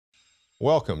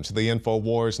Welcome to the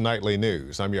INFOWARS Nightly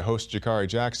News. I'm your host, Jakari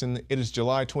Jackson. It is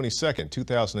July 22nd,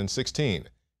 2016,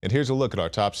 and here's a look at our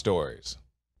top stories.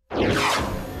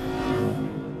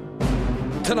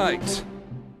 Tonight,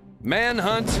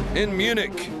 manhunt in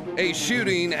Munich. A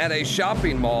shooting at a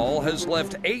shopping mall has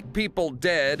left 8 people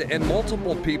dead and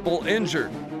multiple people injured.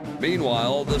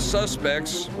 Meanwhile, the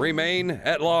suspects remain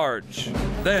at large.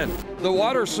 Then, the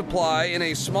water supply in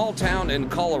a small town in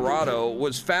Colorado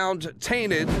was found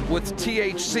tainted with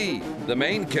THC, the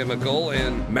main chemical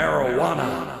in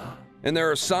marijuana. And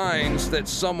there are signs that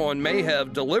someone may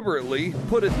have deliberately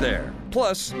put it there.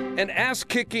 Plus, an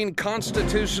ass-kicking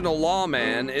constitutional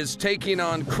lawman is taking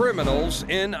on criminals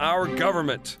in our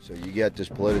government. So you get this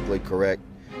politically correct,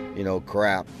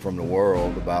 crap from the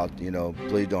world about,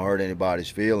 please don't hurt anybody's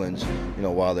feelings,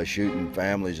 while they're shooting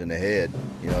families in the head.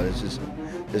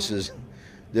 This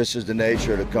is the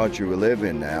nature of the country we live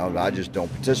in now. I just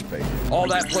don't participate. All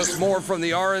that plus more from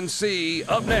the RNC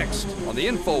up next on the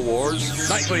INFOWARS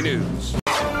Nightly News.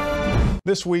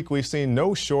 This week, we've seen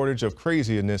no shortage of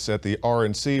craziness at the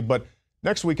RNC, but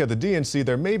next week at the DNC,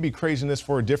 there may be craziness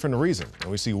for a different reason.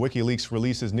 And we see WikiLeaks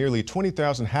releases nearly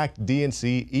 20,000 hacked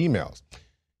DNC emails.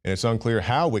 And it's unclear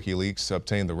how WikiLeaks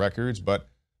obtained the records, but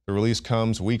the release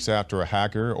comes weeks after a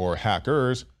hacker or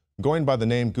hackers, going by the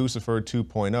name Guccifer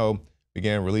 2.0,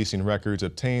 began releasing records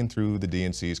obtained through the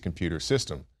DNC's computer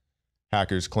system.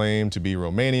 Hackers claim to be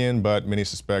Romanian, but many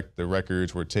suspect the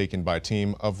records were taken by a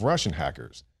team of Russian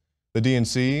hackers. The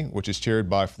DNC, which is chaired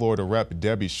by Florida Rep.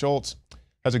 Debbie Schultz,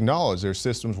 has acknowledged their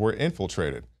systems were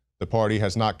infiltrated. The party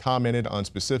has not commented on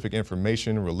specific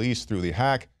information released through the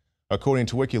hack. According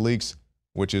to WikiLeaks,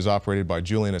 which is operated by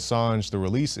Julian Assange, the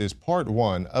release is part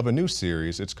 1 of a new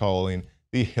series it's calling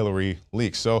the Hillary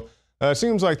Leaks. So it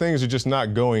seems like things are just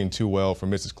not going too well for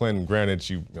Mrs. Clinton. Granted,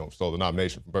 she stole the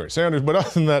nomination from Bernie Sanders, but other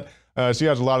than that, she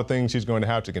has a lot of things she's going to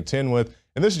have to contend with.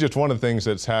 And this is just one of the things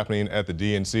that's happening at the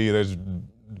DNC. There's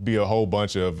be a whole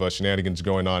bunch of shenanigans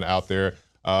going on out there.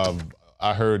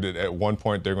 I heard that at one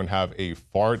point they're going to have a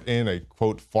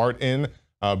quote fart in.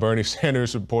 Bernie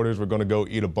Sanders supporters were going to go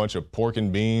eat a bunch of pork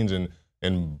and beans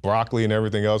and broccoli and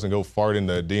everything else and go fart in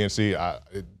the DNC.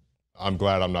 I'm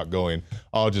glad I'm not going.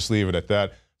 I'll just leave it at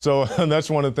that. So that's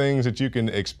one of the things that you can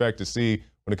expect to see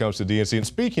when it comes to DNC. And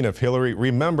speaking of Hillary,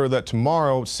 remember that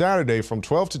tomorrow, Saturday from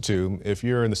 12 to 2, if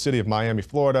you're in the city of Miami,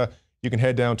 Florida, you can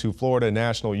head down to Florida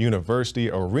National University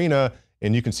Arena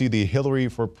and you can see the Hillary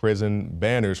for Prison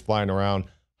banners flying around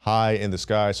high in the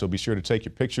sky. So be sure to take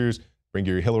your pictures, bring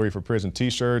your Hillary for Prison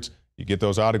t-shirts. You get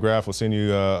those autographed. We'll send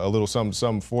you a little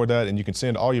something for that. And you can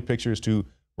send all your pictures to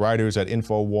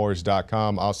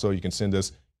writers@infowars.com. Also, you can send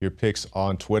us your pics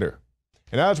on Twitter.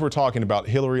 And as we're talking about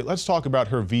Hillary, let's talk about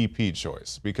her VP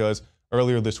choice, because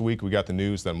earlier this week we got the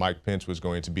news that Mike Pence was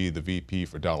going to be the VP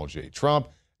for Donald J. Trump.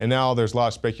 And now there's a lot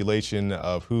of speculation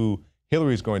of who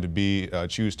Hillary's going to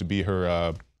choose to be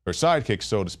her sidekick,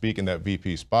 so to speak, in that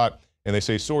VP spot. And they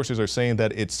say sources are saying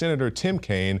that it's Senator Tim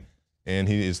Kaine, and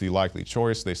he is the likely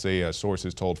choice. They say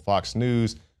sources told Fox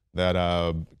News that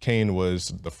Kaine was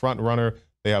the front runner.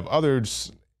 They have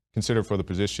others considered for the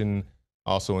position,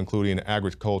 also including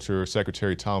Agriculture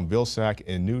Secretary Tom Vilsack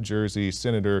and New Jersey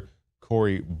Senator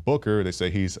Cory Booker. They say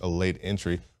he's a late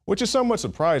entry, which is somewhat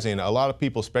surprising. A lot of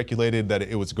people speculated that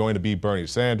it was going to be Bernie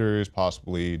Sanders,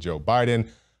 possibly Joe Biden.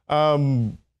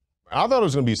 I thought it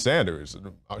was going to be Sanders,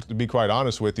 to be quite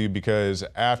honest with you, because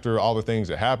after all the things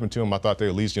that happened to him, I thought they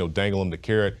at least, dangle him the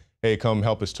carrot. Hey, come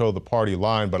help us toe the party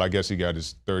line. But I guess he got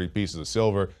his 30 pieces of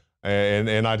silver.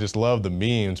 And I just love the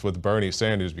memes with Bernie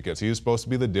Sanders because he was supposed to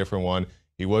be the different one.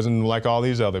 He wasn't like all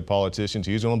these other politicians.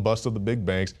 He's going to bust up the big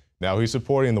banks. Now he's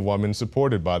supporting the woman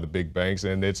supported by the big banks,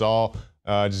 and it's all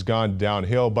just gone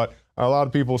downhill. But a lot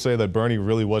of people say that Bernie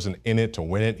really wasn't in it to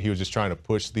win it. He was just trying to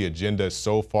push the agenda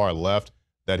so far left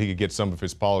that he could get some of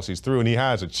his policies through, and he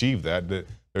has achieved that. There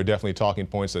are definitely talking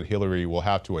points that Hillary will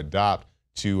have to adopt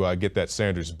to get that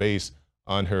Sanders base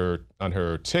on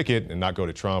her ticket and not go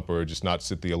to Trump or just not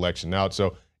sit the election out.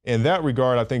 So in that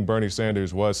regard, I think Bernie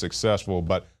Sanders was successful,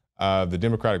 but the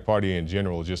Democratic Party in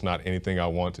general is just not anything I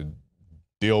want to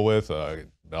deal with. That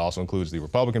also includes the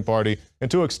Republican Party,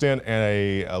 and to an extent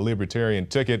a Libertarian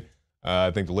ticket. I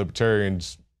think the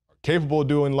Libertarians are capable of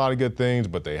doing a lot of good things,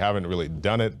 but they haven't really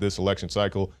done it this election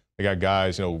cycle. They got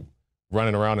guys,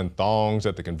 running around in thongs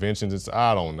at the conventions.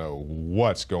 I don't know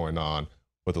what's going on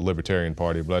with the Libertarian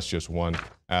Party, but that's just one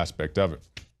aspect of it.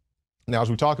 Now,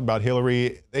 as we talk about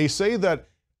Hillary, they say that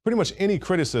pretty much any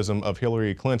criticism of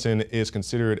Hillary Clinton is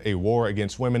considered a war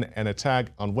against women, an attack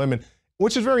on women,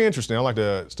 which is very interesting. I'd like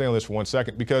to stay on this for 1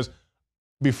 second, because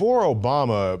before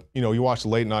Obama, you watch the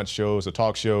late night shows, the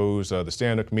talk shows, the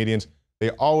stand-up comedians, they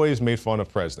always made fun of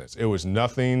presidents. It was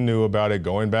nothing new about it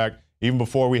going back, even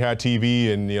before we had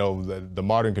TV and the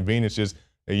modern conveniences.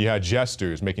 You had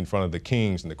jesters making fun of the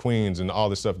kings and the queens and all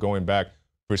this stuff going back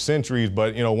for centuries.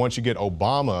 But once you get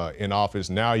Obama in office,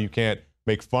 now you can't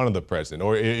make fun of the president.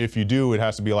 Or if you do, it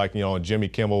has to be like on Jimmy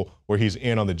Kimmel, where he's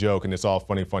in on the joke and it's all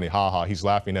funny, haha. He's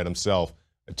laughing at himself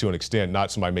to an extent,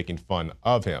 not somebody making fun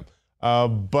of him.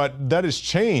 But that has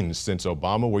changed since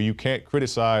Obama, where you can't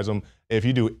criticize him. If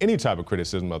you do any type of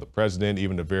criticism of the president,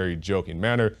 even in a very joking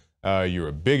manner, you're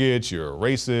a bigot, you're a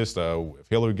racist. If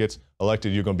Hillary gets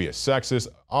elected, you're going to be a sexist,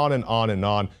 on and on and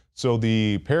on. So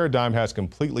the paradigm has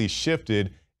completely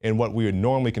shifted in what we would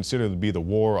normally consider to be the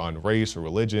war on race or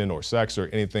religion or sex or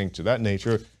anything to that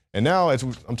nature. And now, as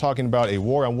I'm talking about a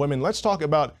war on women, let's talk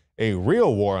about a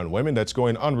real war on women that's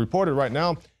going unreported right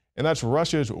now. And that's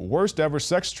Russia's worst ever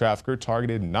sex trafficker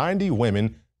targeted 90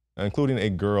 women, including a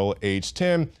girl aged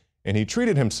 10. And he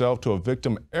treated himself to a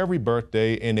victim every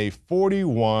birthday in a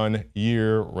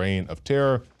 41-year reign of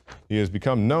terror. He has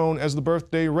become known as the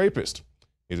birthday rapist.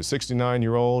 He's a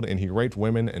 69-year-old, and he raped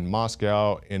women in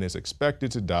Moscow and is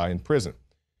expected to die in prison.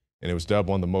 And it was dubbed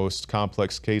one of the most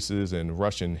complex cases in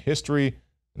Russian history.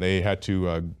 And they had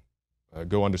to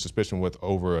go under suspicion with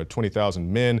over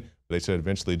 20,000 men. They said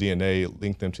eventually DNA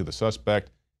linked them to the suspect.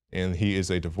 And he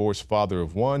is a divorced father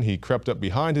of one. He crept up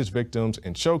behind his victims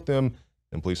and choked them.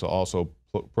 And police are also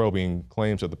probing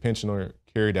claims that the pensioner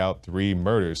carried out 3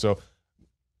 murders. So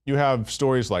you have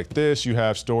stories like this. You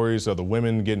have stories of the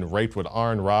women getting raped with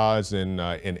iron rods in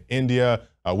India,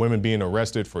 women being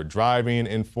arrested for driving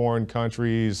in foreign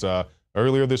countries.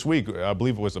 Earlier this week, I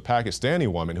believe it was a Pakistani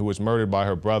woman who was murdered by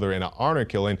her brother in an honor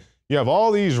killing. You have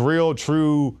all these real,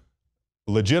 true,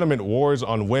 legitimate wars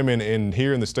on women. And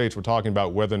here in the States, we're talking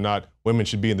about whether or not women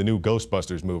should be in the new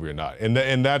Ghostbusters movie or not.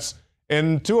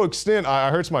 And to an extent,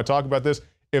 I heard somebody talk about this.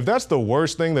 If that's the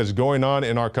worst thing that's going on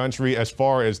in our country, as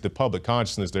far as the public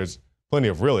consciousness, there's plenty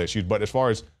of real issues. But as far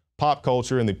as pop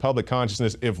culture and the public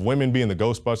consciousness, if women being in the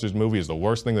Ghostbusters movie is the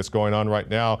worst thing that's going on right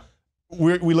now,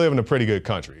 we live in a pretty good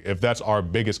country, if that's our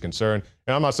biggest concern.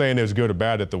 And I'm not saying it's good or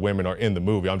bad that the women are in the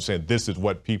movie. I'm saying this is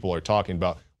what people are talking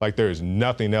about. Like there is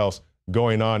nothing else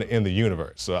going on in the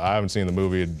universe. So I haven't seen the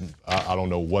movie. I don't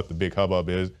know what the big hubbub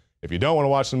is. If you don't want to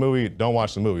watch the movie, don't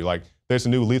watch the movie. Like, there's a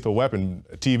new Lethal Weapon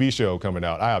TV show coming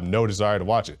out. I have no desire to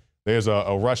watch it. There's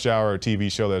a Rush Hour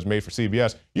TV show that's made for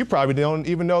CBS. You probably don't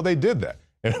even know they did that.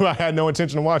 And I had no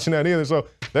intention of watching that either. So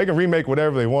they can remake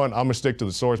whatever they want. I'm going to stick to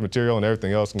the source material, and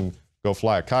everything else can go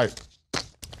fly a kite.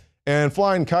 And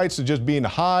flying kites to just being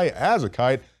high as a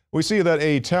kite, we see that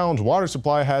a town's water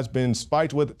supply has been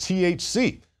spiked with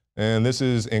THC. And this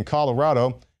is in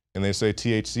Colorado. And they say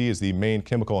THC is the main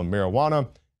chemical in marijuana.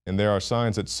 And there are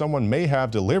signs that someone may have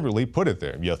deliberately put it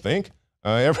there. You think?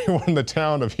 Everyone in the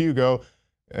town of Hugo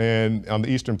and on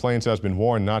the Eastern Plains has been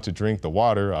warned not to drink the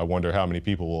water. I wonder how many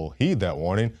people will heed that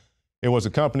warning. It was a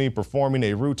company performing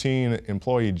a routine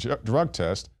employee drug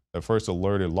test that first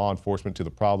alerted law enforcement to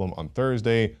the problem on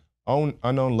Thursday.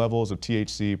 Unknown levels of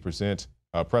THC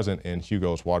present in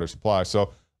Hugo's water supply.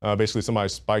 So basically somebody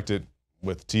spiked it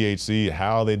with THC.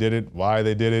 How they did it, why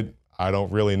they did it, I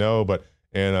don't really know. But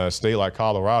in a state like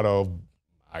Colorado,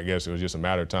 I guess it was just a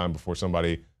matter of time before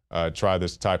somebody tried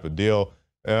this type of deal.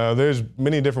 There's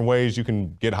many different ways you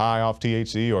can get high off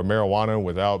THC or marijuana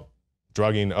without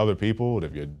drugging other people.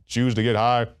 If you choose to get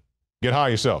high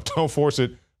yourself. Don't force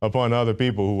it upon other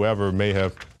people, whoever may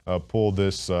have pulled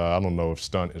this, I don't know if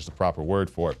stunt is the proper word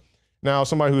for it. Now,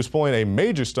 somebody who's pulling a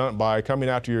major stunt by coming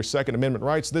after your Second Amendment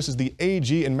rights, this is the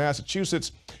AG in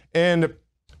Massachusetts. And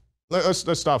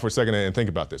let's stop for a second and think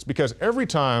about this, because every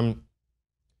time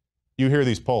you hear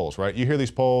these polls, right? You hear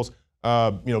these polls,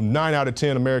 9 out of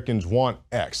 10 Americans want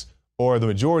X, or the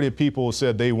majority of people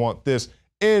said they want this.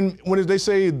 And when they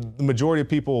say the majority of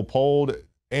people polled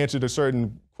answered a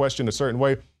certain question a certain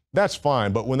way, that's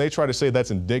fine. But when they try to say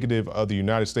that's indicative of the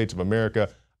United States of America,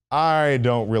 I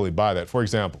don't really buy that. For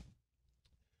example,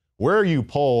 where you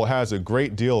poll has a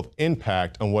great deal of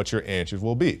impact on what your answers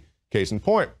will be. Case in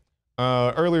point.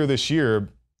 Earlier this year,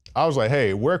 I was like,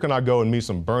 hey, where can I go and meet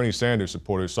some Bernie Sanders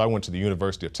supporters? So I went to the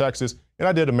University of Texas and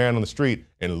I did a man on the street,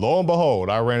 and lo and behold,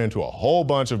 I ran into a whole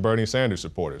bunch of Bernie Sanders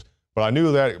supporters. But I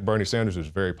knew that Bernie Sanders was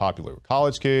very popular with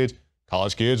college kids.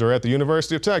 College kids are at the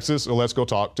University of Texas, so let's go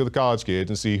talk to the college kids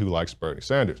and see who likes Bernie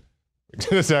Sanders.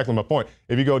 That's exactly my point.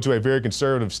 If you go to a very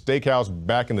conservative steakhouse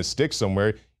back in the sticks somewhere,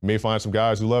 you may find some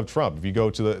guys who love Trump. If you go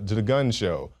to the gun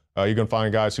show, you're going to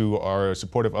find guys who are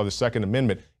supportive of the Second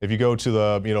Amendment. If you go to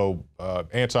the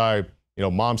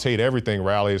moms hate everything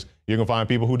rallies, you're going to find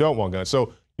people who don't want guns.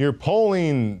 So you're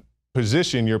polling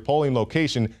position, your polling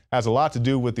location has a lot to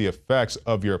do with the effects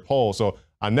of your poll. So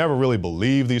I never really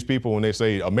believe these people when they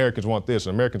say Americans want this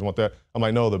and Americans want that. I'm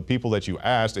like, no, the people that you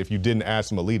asked, if you didn't ask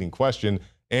them a leading question,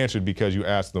 answered because you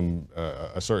asked them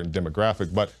a certain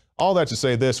demographic. But all that to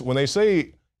say this, when they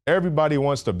say everybody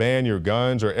wants to ban your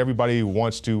guns or everybody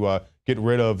wants to get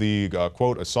rid of the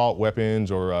quote assault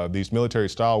weapons or these military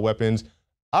style weapons,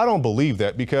 I don't believe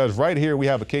that, because right here we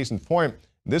have a case in point.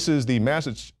 This is the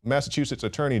Massachusetts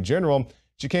Attorney General.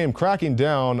 She came cracking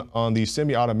down on the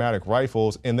semi-automatic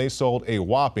rifles, and they sold a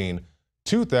whopping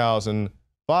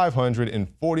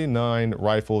 2,549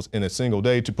 rifles in a single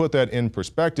day. To put that in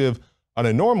perspective, on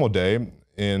a normal day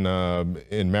in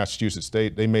Massachusetts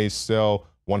state, they may sell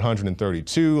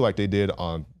 132 like they did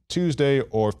on Tuesday,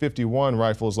 or 51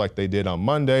 rifles like they did on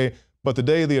Monday. But the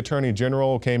day the Attorney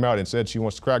General came out and said she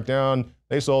wants to crack down,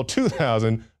 they sold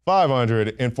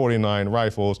 2,549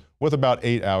 rifles with about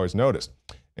 8 hours notice.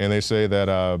 And they say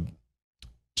that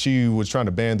she was trying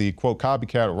to ban the, quote,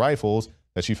 copycat rifles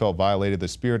that she felt violated the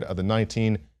spirit of the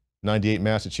 1998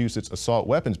 Massachusetts assault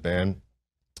weapons ban.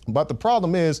 But the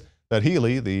problem is that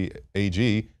Healy, the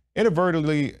AG,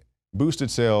 inadvertently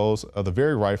boosted sales of the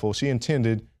very rifle she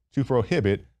intended to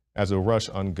prohibit as a rush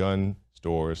on gun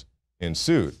stores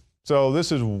ensued. So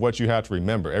this is what you have to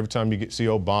remember. Every time you see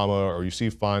Obama or you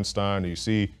see Feinstein or you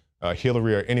see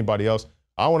Hillary or anybody else,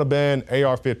 I want to ban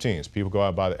AR-15s. People go out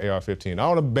and buy the AR-15. I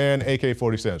want to ban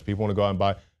AK-47s. People want to go out and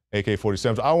buy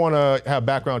AK-47s. I want to have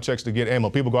background checks to get ammo.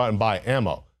 People go out and buy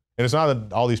ammo. And it's not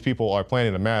that all these people are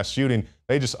planning a mass shooting.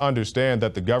 They just understand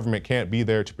that the government can't be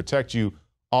there to protect you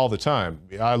all the time.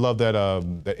 I love that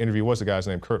that interview. What's the guy's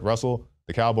name? Kurt Russell,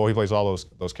 the cowboy. He plays all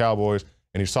those cowboys.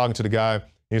 And he's talking to the guy.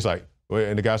 He's like,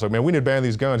 and the guy's like, man, we need to ban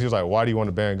these guns. He's like, why do you want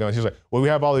to ban guns? He's like, well, we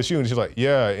have all these shootings. He's like,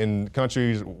 yeah, in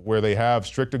countries where they have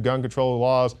stricter gun control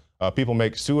laws, people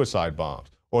make suicide bombs,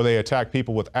 or they attack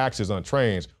people with axes on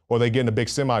trains, or they get in a big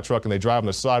semi truck and they drive on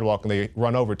the sidewalk and they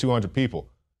run over 200 people.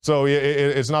 So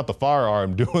it's not the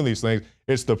firearm doing these things.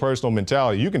 It's the personal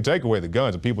mentality. You can take away the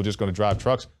guns and people are just going to drive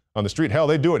trucks on the street. Hell,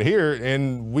 they do it here,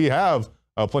 and we have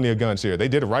plenty of guns here. They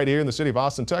did it right here in the city of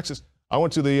Austin, Texas. I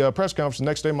went to the press conference the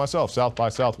next day myself, South by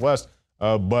Southwest.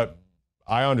 But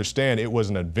I understand it was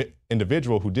an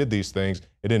individual who did these things.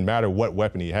 It didn't matter what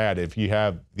weapon he had. If you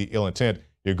have the ill intent,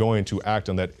 you're going to act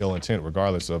on that ill intent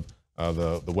regardless of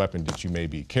the weapon that you may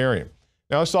be carrying.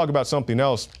 Now let's talk about something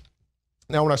else.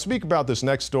 Now, when I speak about this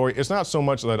next story, it's not so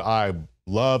much that I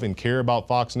love and care about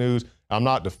Fox News. I'm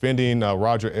not defending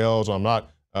Roger Ailes, or I'm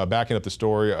not backing up the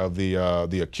story of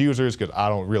the accusers, because I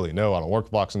don't really know. I don't work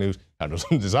at Fox News. I have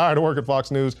no desire to work at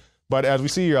Fox News. But as we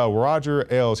see, Roger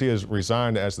Ailes, he has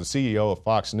resigned as the CEO of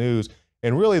Fox News.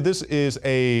 And really, this is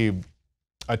a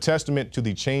testament to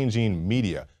the changing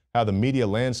media, how the media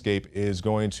landscape is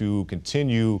going to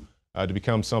continue to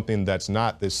become something that's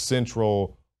not this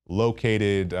central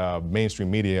located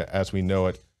mainstream media as we know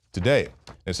it today.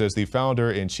 It says the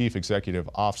founder and chief executive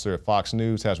officer of Fox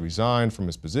News has resigned from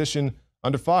his position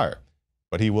under fire,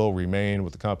 but he will remain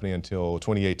with the company until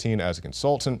 2018 as a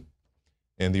consultant.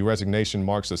 And the resignation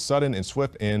marks a sudden and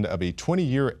swift end of a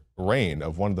 20-year reign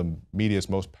of one of the media's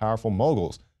most powerful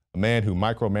moguls, a man who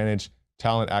micromanaged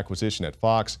talent acquisition at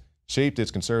Fox, shaped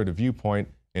its conservative viewpoint,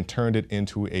 and turned it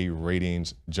into a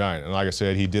ratings giant. And like I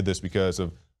said, he did this because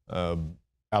of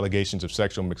allegations of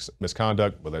sexual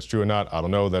misconduct. Whether that's true or not, I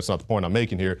don't know. That's not the point I'm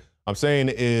making here. I'm saying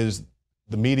is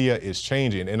the media is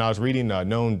changing. And I was reading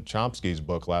Noam Chomsky's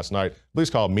book last night. I believe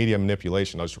it's called Media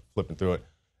Manipulation. I was flipping through it.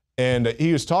 And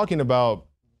he was talking about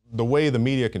the way the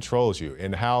media controls you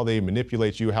and how they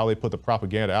manipulate you, how they put the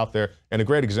propaganda out there. And a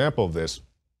great example of this,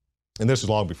 and this is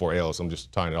long before Ailes, I'm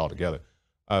just tying it all together.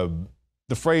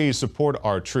 The phrase support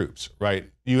our troops, right?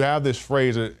 You have this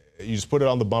phrase, you just put it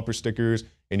on the bumper stickers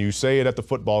and you say it at the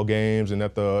football games and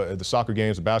at the soccer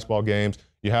games, the basketball games.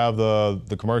 You have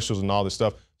the commercials and all this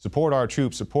stuff. Support our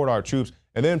troops, support our troops.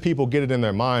 And then people get it in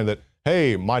their mind that,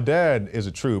 hey, my dad is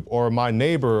a troop, or my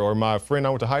neighbor or my friend I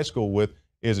went to high school with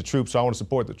is a troop, so I want to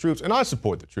support the troops, and I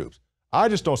support the troops. I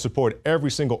just don't support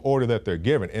every single order that they're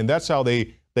given, and that's how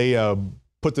they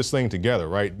put this thing together,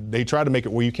 right? They try to make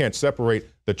it where you can't separate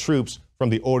the troops from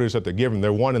the orders that they're given.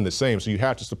 They're one and the same, so you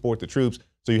have to support the troops,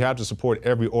 so you have to support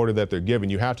every order that they're given.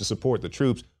 You have to support the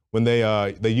troops when they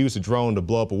use a drone to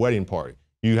blow up a wedding party.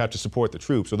 You have to support the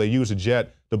troops. Or they use a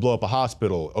jet to blow up a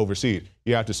hospital overseas.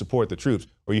 You have to support the troops.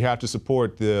 Or you have to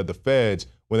support the feds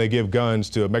when they give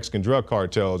guns to Mexican drug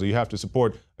cartels. Or you have to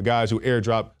support the guys who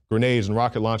airdrop grenades and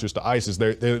rocket launchers to ISIS.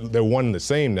 They're one and the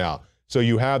same now. So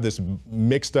you have this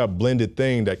mixed up, blended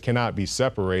thing that cannot be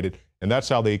separated. And that's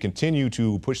how they continue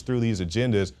to push through these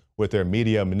agendas with their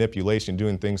media manipulation,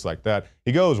 doing things like that.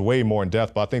 He goes way more in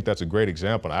depth, but I think that's a great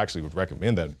example. I actually would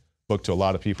recommend that book to a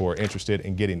lot of people who are interested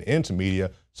in getting into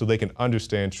media so they can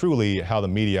understand truly how the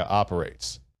media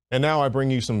operates. And now I bring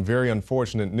you some very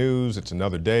unfortunate news. It's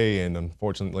another day and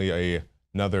unfortunately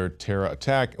another terror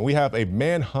attack. And we have a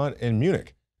manhunt in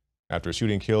Munich after a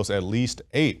shooting kills at least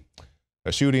 8.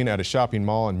 A shooting at a shopping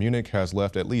mall in Munich has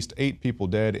left at least 8 people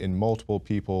dead and multiple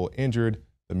people injured,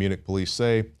 the Munich police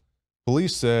say.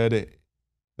 Police said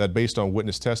that based on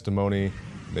witness testimony,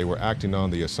 they were acting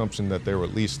on the assumption that there were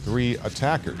at least 3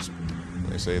 attackers.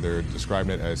 They say they're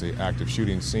describing it as an active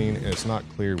shooting scene, and it's not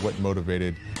clear what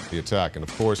motivated the attack. And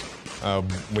of course,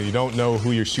 when you don't know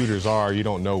who your shooters are, you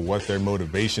don't know what their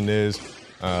motivation is.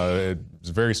 It's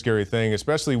a very scary thing,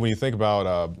 especially when you think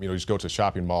about, you just go to a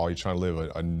shopping mall, you're trying to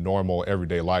live a normal,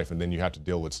 everyday life, and then you have to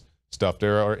deal with stuff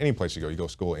there, or any place you go to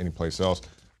school, any place else.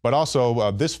 But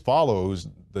also, this follows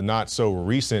the not so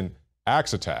recent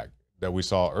axe attack that we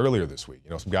saw earlier this week.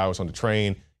 Some guy was on the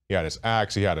train, he had his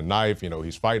axe, he had a knife,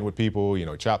 he's fighting with people, he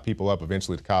chopped people up.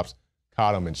 Eventually the cops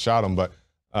caught him and shot him. But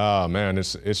man,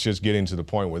 it's just getting to the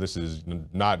point where this is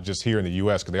not just here in the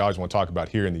U.S., because they always want to talk about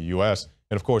here in the U.S.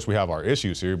 And of course we have our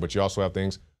issues here, but you also have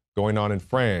things going on in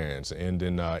France and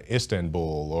in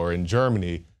Istanbul or in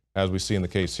Germany, as we see in the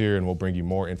case here, and we'll bring you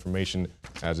more information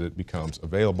as it becomes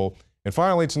available. And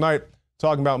finally tonight,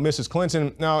 talking about Mrs.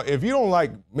 Clinton. Now, if you don't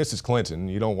like Mrs. Clinton,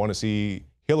 you don't want to see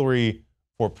Hillary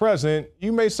for president,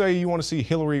 you may say you want to see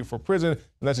Hillary for president,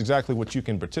 and that's exactly what you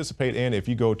can participate in if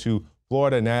you go to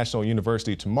Florida National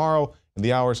University tomorrow, and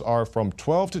the hours are from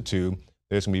 12 to 2.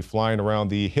 There's going to be flying around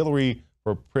the Hillary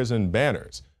for prison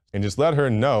banners, and just let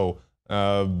her know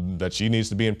that she needs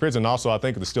to be in prison. Also, I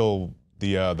think there's still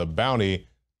the bounty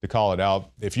to call it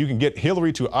out. If you can get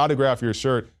Hillary to autograph your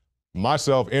shirt,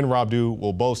 myself and Rabdu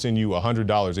will both send you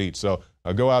 $100 each. So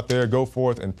go out there, go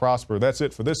forth and prosper. That's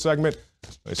it for this segment.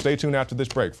 Stay tuned after this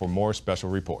break for more special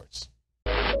reports.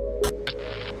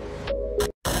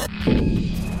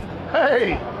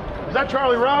 Hey, is that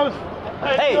Charlie Rose?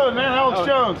 Hey, good, man, Alex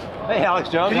Jones. Hey, Alex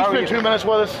Jones. Can you spend 2 minutes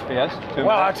with us? Yes, 2 minutes.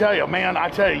 Well, I tell you, man,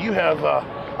 you have,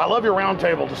 I love your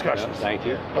roundtable discussions. Thank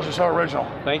you. Those are so original.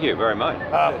 Thank you very much.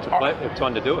 It's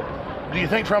fun to do it. Do you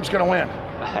think Trump's going to win?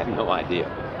 I have no idea.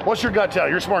 What's your gut tell?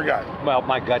 You're a smart guy. Well,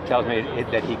 my gut tells me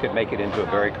that he could make it into a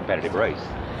very competitive race.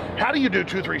 How do you do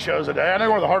 2-3 shows a day? I know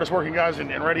you're one of the hardest working guys in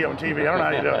radio and TV. I don't know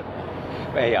how you do it.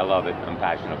 Hey, I love it. I'm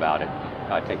passionate about it.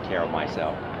 I take care of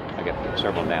myself. I get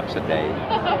several naps a day.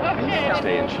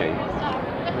 Stay in shape.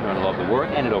 I love the work,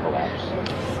 and it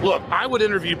overlaps. Look, I would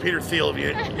interview Peter Thiel if you.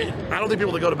 I don't think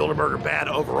people that go to Bilderberg are bad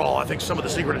overall. I think some of the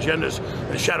secret agendas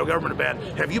and shadow government are bad.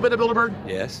 Have you been to Bilderberg?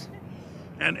 Yes.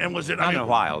 And was it? Not in a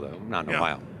while, though. Not in a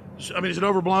while. I mean, is it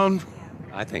overblown?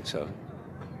 I think so.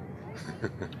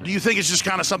 Do you think it's just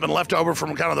kind of something left over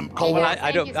from kind of the Cold War?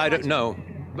 I don't know.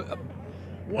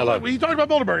 Well, you talked about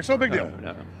Bilderberg. It's no big deal.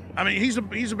 No. I mean, he's a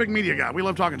big media guy. We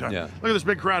love talking to him. Yeah. Look at this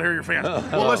big crowd here, your fans.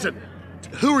 Well, listen,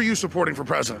 who are you supporting for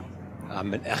president?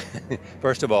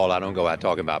 First of all, I don't go out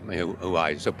talking about who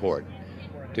I support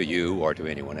to you or to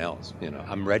anyone else.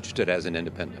 I'm registered as an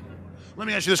independent. Let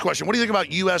me ask you this question. What do you think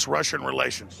about U.S.-Russian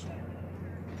relations?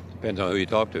 Depends on who you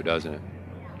talk to, doesn't it?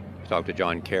 You talk to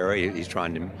John Kerry, he's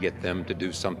trying to get them to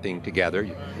do something together.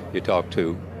 You talk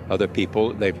to other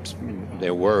people,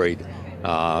 they're worried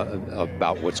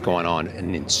about what's going on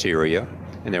in Syria,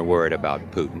 and they're worried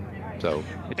about Putin. So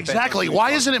exactly.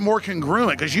 Why isn't it more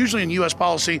congruent? Because usually in U.S.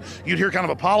 policy, you'd hear kind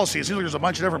of a policy. It seems like there's a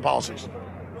bunch of different policies.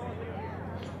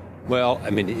 Well, I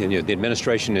mean, the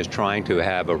administration is trying to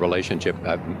have a relationship.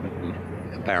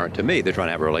 Apparent to me, they're trying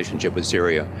to have a relationship with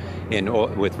Syria,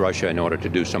 with Russia, in order to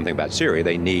do something about Syria.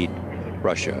 They need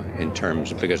Russia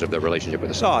because of their relationship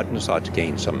with Assad, and Assad's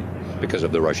gained some because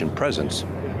of the Russian presence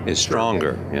is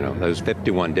stronger. Those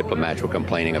 51 diplomats were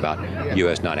complaining about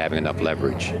U.S. not having enough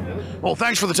leverage. Well,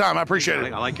 thanks for the time. I appreciate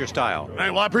it. I like your style. Hey,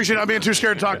 well, I appreciate not being too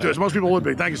scared to talk to us. Most people would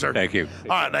be. Thank you, sir. Thank you. All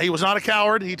right. Now, he was not a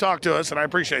coward. He talked to us, and I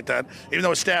appreciate that. Even though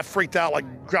his staff freaked out like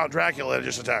Count Dracula had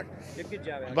just attacked. Good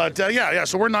job, Alex. But yeah.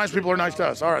 So we're nice. People are nice to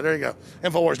us. All right. There you go.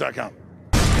 INFOWARS.com.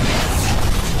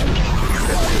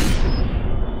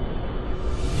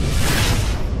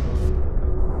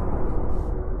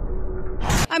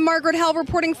 I'm Margaret Hell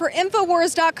reporting for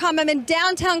INFOWARS.com. I'm in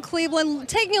downtown Cleveland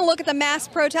taking a look at the mass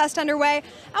protest underway.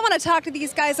 I want to talk to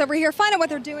these guys over here, find out what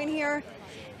they're doing here.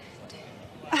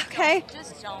 Okay.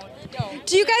 Just don't.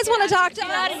 Do you guys want to talk to us?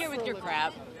 Get out of here with your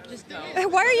crap. Just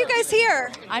don't. Why are you guys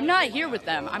here? I'm not here with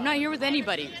them. I'm not here with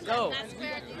anybody. Go.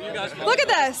 Look at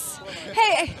this.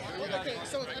 Hey,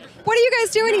 what are you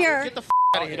guys doing here? Get the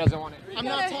out of here. He doesn't want it. I'm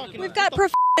not talking. We've got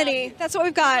profanity. That's what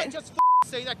we've got. Just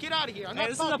say that. Get out of here. I'm not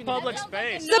This is a public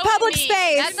space. It's a public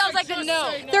space. That sounds like a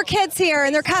no. There are kids here,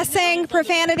 and they're cussing,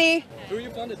 profanity. Who are you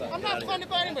funded by? I'm not funded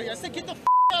by anybody. I said get the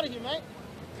out of here, mate.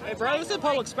 Hey, bro, this is a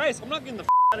public space. I'm not getting the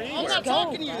out of I'm anywhere. not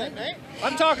talking to you then, mate.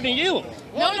 I'm talking to you.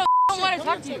 No, I don't want to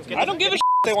talk to you. I don't give a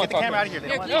they want to talk Camera out of here.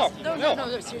 Here, please.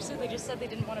 No, seriously, they just said they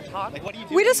didn't want to talk. What do you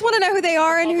do? We just want to know who they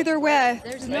are and who they're with.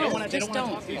 There's They don't no, wanna just don't.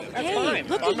 talk to you. That's Hey, fine.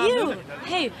 look I'm at not you. doing it.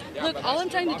 Hey, look, all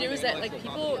I'm trying to do is that, like,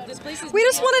 people, this place is... We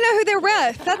just want to know who they're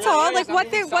with. That's all. Like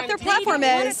what their platform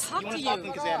is. talk to Because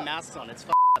you. they have masks on. It's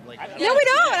like. No, we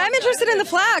don't. I'm interested in the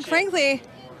flag, frankly.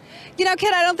 You know,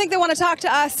 kid, I don't think they want to talk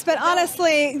to us, but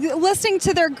honestly, listening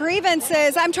to their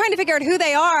grievances, I'm trying to figure out who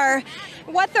they are,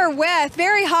 what they're with.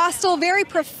 Very hostile, very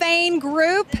profane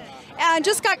group. And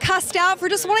just got cussed out for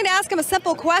just wanting to ask them a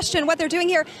simple question, what they're doing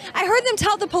here. I heard them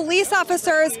tell the police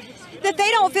officers that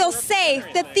they don't feel safe,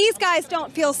 that these guys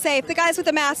don't feel safe, the guys with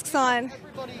the masks on.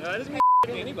 That doesn't mean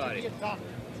to anybody.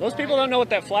 Those people don't know what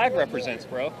that flag represents,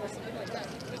 bro.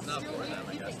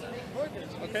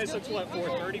 Okay, so it's what,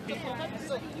 for 30 people?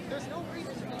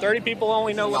 30 people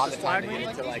only know what this flag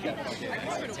means?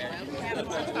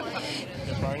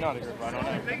 Probably not a group, I don't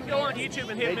know. They can go on YouTube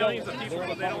and hit millions of people,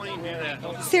 but they don't even do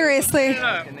that. Seriously. In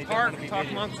a park and talk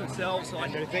amongst themselves, so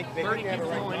like 30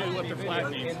 people only knew what their flag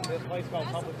means. This place called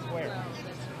Public Square.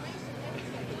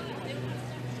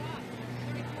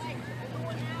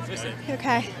 Listen,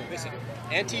 Okay. listen.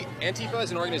 Antifa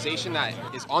is an organization that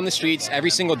is on the streets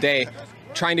every single day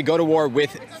trying to go to war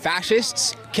with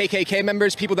fascists, KKK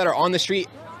members, people that are on the street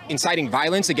inciting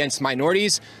violence against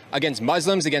minorities, against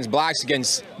Muslims, against blacks,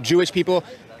 against Jewish people.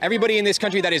 Everybody in this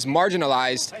country that is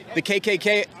marginalized, the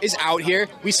KKK is out here.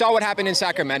 We saw what happened in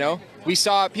Sacramento. We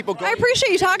saw people go. I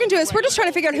appreciate you talking to us. We're just trying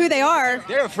to figure out who they are.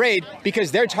 They're afraid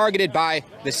because they're targeted by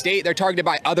the state, they're targeted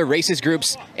by other racist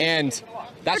groups, and They're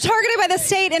that's targeted by the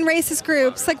state and racist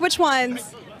groups. Like which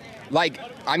ones? like,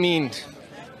 I mean,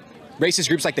 racist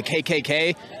groups like the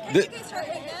KKK.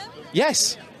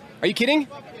 Yes. Are you kidding?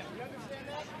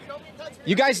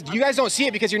 You guys don't see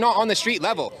it because you're not on the street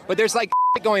level, but there's like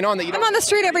going on that you don't. I'm on the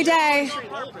street every day.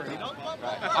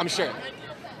 I'm sure.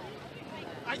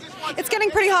 It's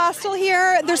getting pretty hostile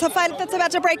here. There's a fight that's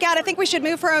about to break out. I think we should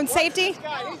move for our own safety.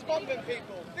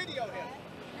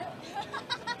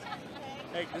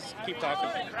 Hey, just keep talking.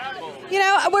 You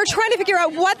know, we're trying to figure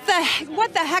out what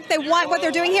the heck they want, what they're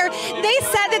doing here. They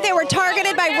said that they were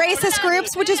targeted by racist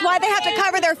groups, which is why they have to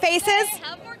cover their faces.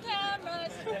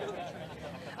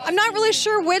 I'm not really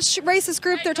sure which racist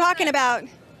group they're talking about.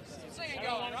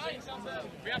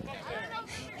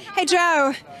 Hey,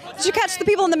 Joe, did you catch the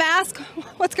people in the mask?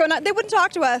 What's going on? They wouldn't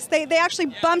talk to us. They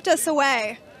actually bumped us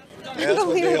away. That's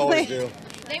what they always do.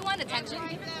 They want attention.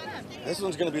 This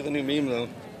one's gonna be the new meme though.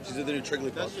 She's the new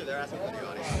Trigglypuff.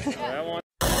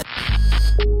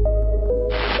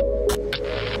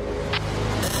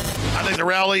 I think the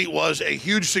rally was a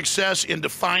huge success in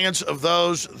defiance of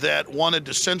those that wanted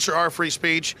to censor our free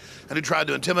speech and who tried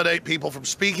to intimidate people from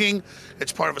speaking.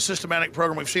 It's part of a systematic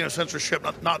program we've seen of censorship,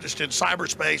 not just in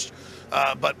cyberspace,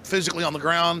 but physically on the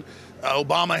ground.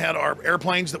 Obama had our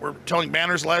airplanes that were towing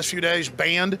banners the last few days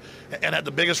banned and had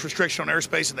the biggest restriction on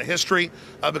airspace in the history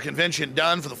of a convention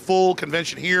done for the full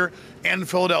convention here and in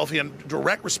Philadelphia in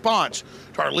direct response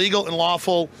to our legal and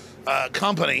lawful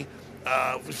company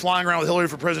flying around with Hillary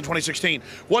for president 2016.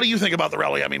 What do you think about the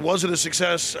rally? I mean, was it a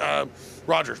success?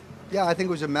 Roger? Yeah, I think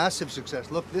it was a massive success.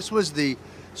 Look, this was the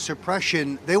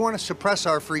suppression. They want to suppress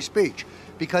our free speech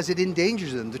because it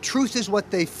endangers them. The truth is what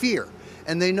they fear.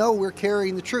 And they know we're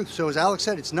carrying the truth. So as Alex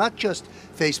said, it's not just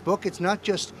Facebook, it's not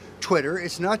just Twitter,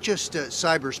 it's not just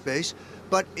cyberspace,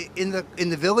 but in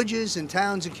the villages and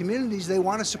towns and communities, they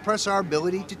want to suppress our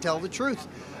ability to tell the truth.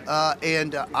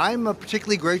 And I'm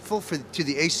particularly grateful to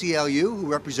the ACLU who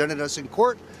represented us in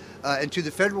court, and to the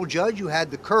federal judge who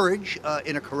had the courage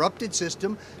in a corrupted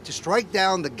system to strike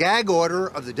down the gag order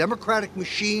of the Democratic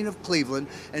machine of Cleveland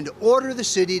and to order the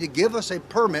city to give us a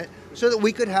permit so that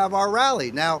we could have our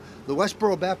rally. Now, the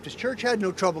Westboro Baptist Church had no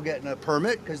trouble getting a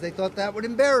permit because they thought that would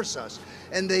embarrass us.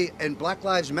 And Black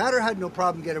Lives Matter had no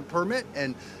problem getting a permit,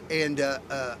 and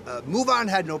Move On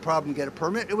had no problem getting a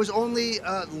permit. It was only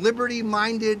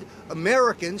liberty-minded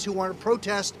Americans who want to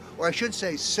protest, or I should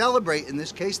say celebrate, in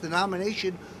this case, the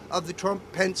nomination of the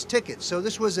Trump-Pence ticket. So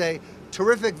this was a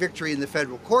terrific victory in the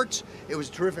federal courts. It was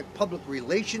a terrific public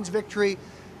relations victory.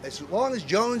 As long as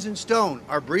Jones and Stone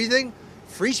are breathing,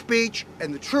 free speech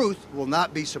and the truth will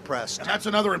not be suppressed. And that's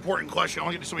another important question.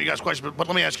 I'll get to some of you guys' questions, but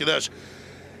let me ask you this.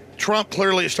 Trump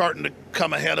clearly is starting to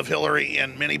come ahead of Hillary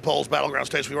in many polls, battleground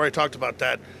states. We've already talked about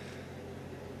that.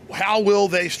 How will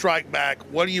they strike back?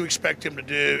 What do you expect him to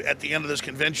do at the end of this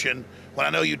convention when I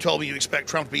know you told me you expect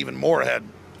Trump to be even more ahead.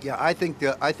 Yeah, I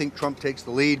think Trump takes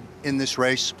the lead in this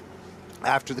race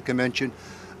after the convention.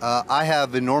 I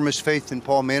have enormous faith in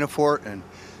Paul Manafort and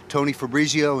Tony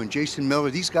Fabrizio and Jason Miller.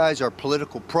 These guys are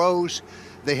political pros.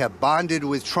 They have bonded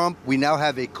with Trump. We now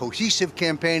have a cohesive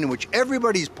campaign in which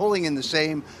everybody's pulling in the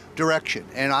same direction.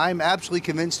 And I'm absolutely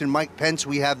convinced in Mike Pence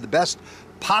we have the best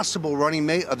possible running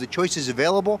mate of the choices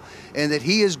available, and that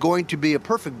he is going to be a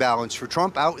perfect balance for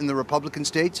Trump out in the Republican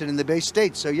states and in the base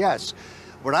states. So yes,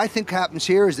 what I think happens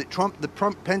here is that the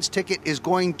Trump-Pence ticket is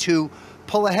going to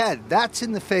pull ahead. That's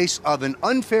in the face of an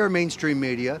unfair mainstream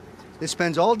media that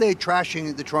spends all day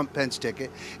trashing the Trump-Pence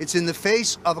ticket. It's in the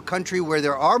face of a country where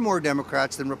there are more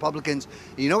Democrats than Republicans.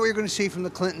 And you know what you're going to see from the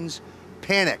Clintons?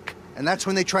 Panic. And that's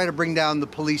when they try to bring down the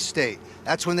police state.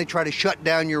 That's when they try to shut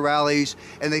down your rallies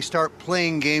and they start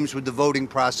playing games with the voting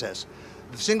process.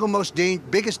 The single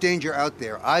biggest danger out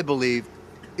there, I believe,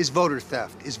 is voter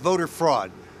theft, is voter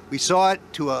fraud. We saw it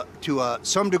to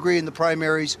some degree in the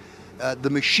primaries.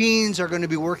 The machines are going to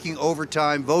be working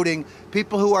overtime, voting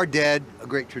people who are dead, a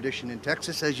great tradition in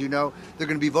Texas, as you know. They're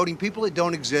going to be voting people that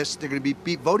don't exist. They're going to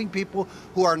be voting people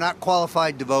who are not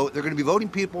qualified to vote. They're going to be voting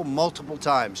people multiple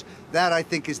times. That, I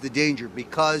think, is the danger,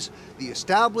 because the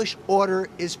established order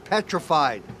is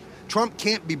petrified. Trump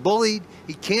can't be bullied.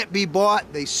 He can't be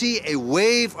bought. They see a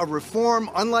wave of reform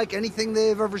unlike anything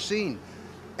they've ever seen,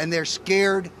 and they're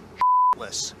scared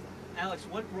shitless. Alex,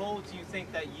 what role do you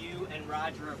think that you and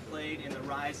Roger have played in the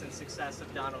rise and success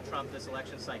of Donald Trump this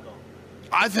election cycle?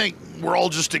 I think we're all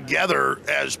just together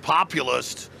as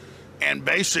populists and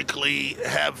basically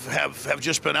have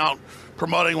just been out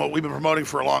promoting what we've been promoting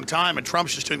for a long time, and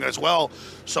Trump's just doing that as well.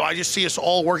 So I just see us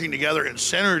all working together in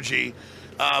synergy.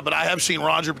 But I have seen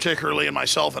Roger particularly, and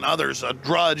myself and others, Matt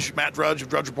Drudge of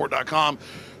DrudgeReport.com,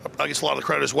 I guess a lot of the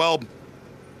credit as well,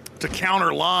 to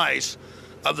counter lies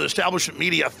of the establishment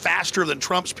media faster than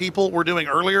Trump's people were doing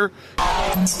earlier.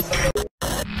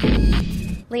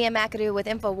 Leah McAdoo with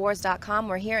INFOWARS.com.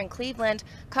 We're here in Cleveland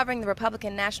covering the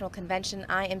Republican National Convention.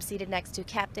 I am seated next to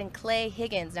Captain Clay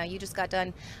Higgins. Now, you just got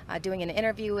done doing an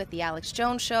interview with The Alex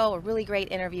Jones Show, a really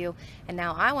great interview. And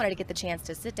now I wanted to get the chance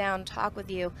to sit down, talk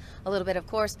with you a little bit. Of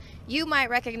course, you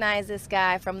might recognize this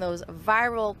guy from those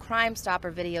viral Crime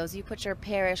Stopper videos. You put your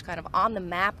parish kind of on the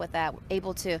map with that,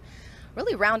 able to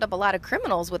really round up a lot of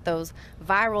criminals with those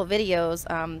viral videos.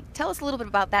 Tell us a little bit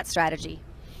about that strategy.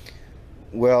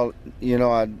 Well, you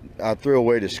know, I threw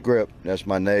away the script. That's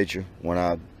my nature. When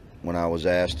I was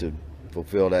asked to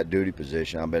fulfill that duty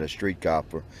position, I've been a street cop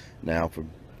now for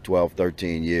 12,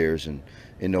 13 years. And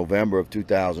in November of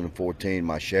 2014,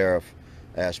 my sheriff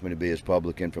asked me to be his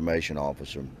public information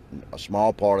officer. A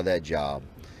small part of that job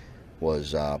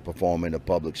was performing the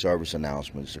public service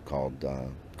announcements called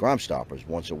Crime Stoppers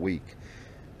once a week.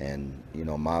 And, you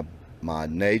know, my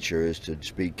nature is to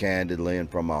speak candidly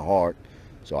and from my heart.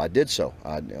 So I did so.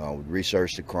 I would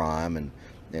research the crime and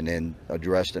then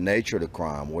address the nature of the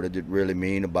crime. What did it really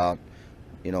mean about,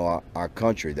 you know, our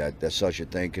country that such a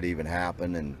thing could even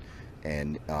happen,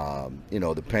 and you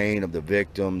know, the pain of the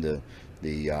victim,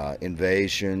 the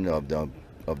invasion of the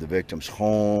victim's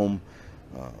home.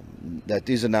 That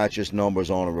these are not just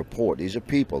numbers on a report. These are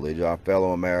people. These are our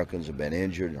fellow Americans who have been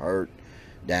injured, hurt,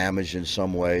 damaged in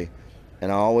some way.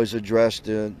 And I always address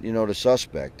the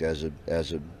suspect as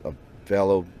a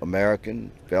fellow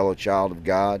American, fellow child of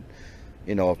God,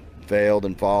 you know, failed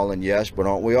and fallen, yes, but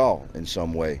aren't we all in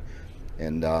some way?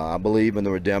 And I believe in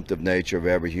the redemptive nature of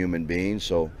every human being.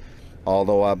 So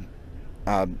although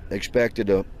I expected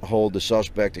to hold the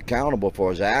suspect accountable for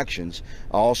his actions,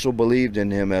 I also believed in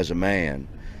him as a man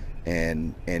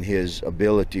and his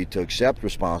ability to accept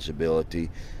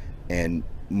responsibility and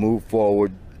move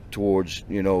forward towards,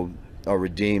 you know, a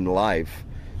redeemed life,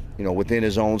 you know, within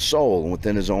his own soul and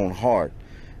within his own heart.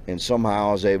 And somehow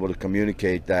I was able to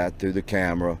communicate that through the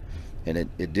camera, and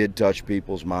it did touch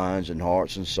people's minds and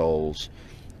hearts and souls.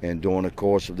 And during the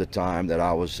course of the time that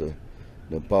I was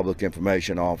the public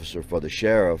information officer for the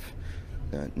sheriff,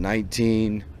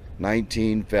 19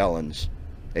 felons,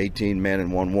 18 men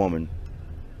and 1 woman,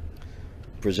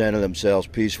 presented themselves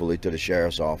peacefully to the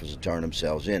sheriff's office and turned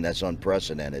themselves in. That's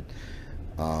unprecedented.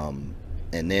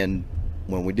 And then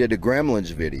when we did the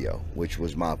Gremlins video, which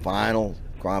was my final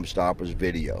Crime Stoppers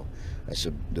video, that's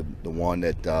the one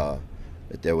that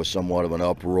there was somewhat of an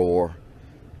uproar,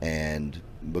 and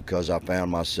because I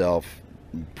found myself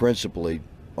principally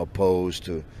opposed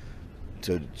to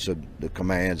the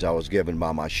commands I was given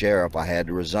by my sheriff, I had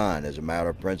to resign as a matter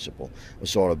of principle.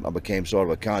 I became sort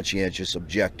of a conscientious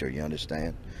objector, you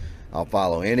understand? I'll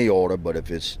follow any order, but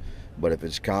if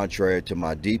it's contrary to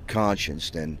my deep conscience,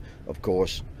 then of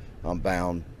course I'm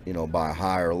bound by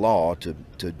higher law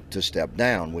to step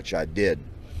down, which I did.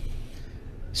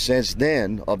 Since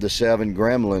then, of the 7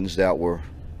 gremlins that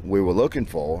we were looking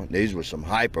for, these were some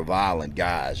hyper-violent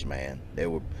guys, man. They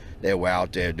were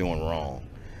out there doing wrong.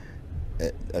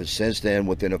 Since then,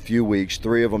 within a few weeks,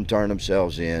 3 of them turned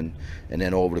themselves in, and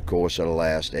then over the course of the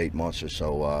last 8 months or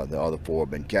so, the other 4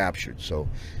 have been captured. So,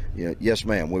 yes,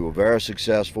 ma'am, we were very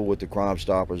successful with the Crime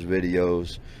Stoppers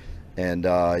videos, and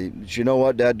you know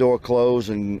what? That door closed,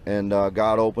 and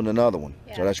God opened another one.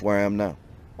 Yeah. So that's where I am now.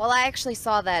 Well, I actually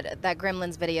saw that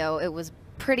Gremlins video. It was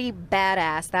pretty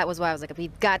badass. That was why I was like,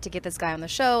 we've got to get this guy on the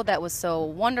show. That was so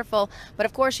wonderful. But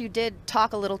of course, you did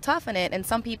talk a little tough in it, and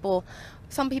some people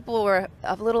were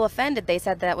a little offended. They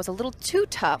said that was a little too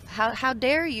tough. How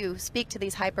dare you speak to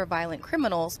these hyper-violent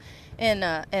criminals in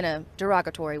a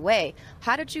derogatory way?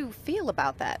 How did you feel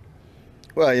about that?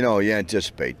 Well, you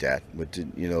anticipate that. But,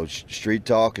 street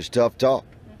talk is tough talk.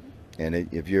 And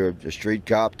if you're a street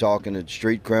cop talking to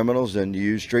street criminals, then you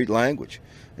use street language.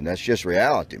 And that's just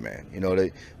reality, man.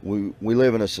 We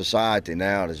live in a society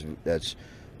now that's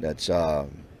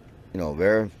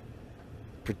very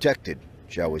protected,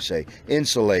 shall we say,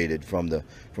 insulated from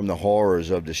the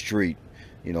horrors of the street,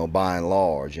 by and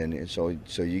large. And so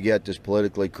you get this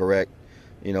politically correct,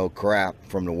 crap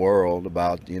from the world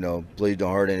about, please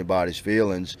don't hurt anybody's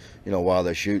feelings, while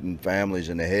they're shooting families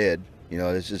in the head.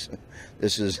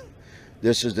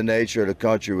 This is the nature of the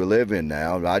country we live in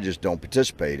now. I just don't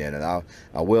participate in it. I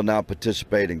will not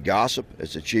participate in gossip.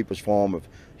 It's the cheapest form of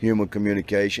human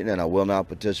communication, and I will not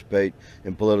participate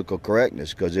in political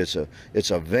correctness because it's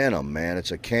a venom, man.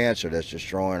 It's a cancer that's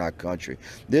destroying our country.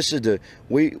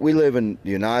 We live in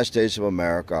the United States of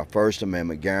America. Our First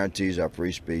Amendment guarantees our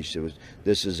free speech.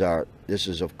 This is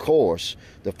of course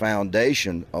the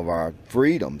foundation of our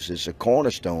freedoms. It's a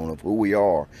cornerstone of who we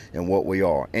are and what we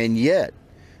are, and yet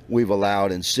we've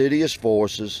allowed insidious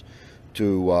forces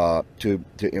to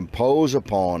impose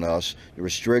upon us the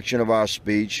restriction of our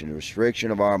speech and the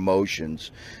restriction of our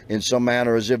emotions in some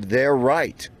manner as if they're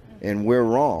right and we're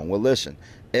wrong. Well, listen,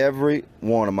 every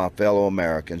one of my fellow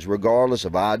Americans, regardless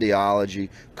of ideology,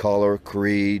 color,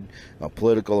 creed,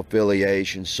 political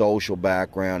affiliation, social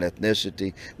background,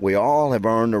 ethnicity, we all have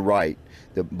earned the right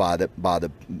by the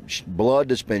blood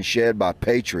that's been shed by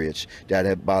patriots,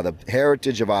 by the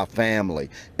heritage of our family.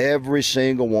 Every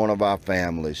single one of our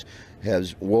families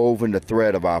has woven the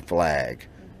thread of our flag.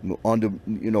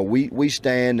 We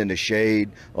stand in the shade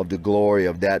of the glory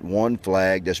of that one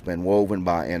flag that's been woven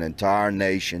by an entire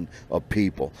nation of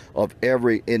people of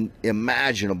every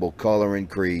imaginable color and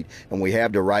creed, and we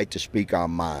have the right to speak our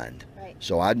mind. Right.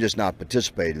 So I'm just not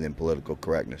participating in political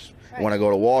correctness. Right. When I go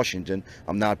to Washington,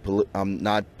 I'm not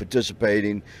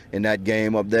participating in that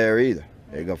game up there either.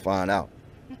 You're gonna find out.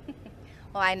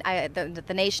 Well,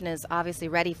 the nation is obviously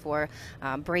ready for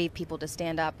brave people to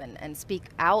stand up and speak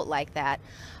out like that.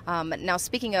 Now,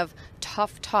 speaking of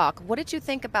tough talk, what did you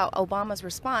think about Obama's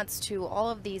response to all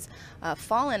of these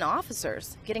fallen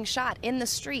officers getting shot in the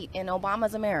street in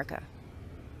Obama's America?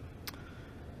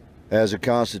 As a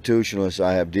constitutionalist,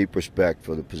 I have deep respect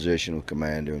for the position of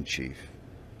Commander-in-Chief.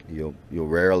 You'll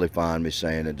rarely find me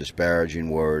saying a disparaging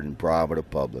word in private or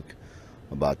public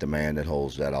about the man that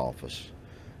holds that office.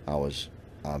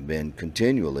 I've been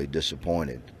continually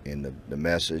disappointed in the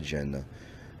message and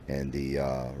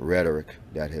the rhetoric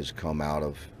that has come out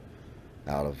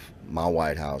of my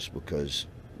White House, because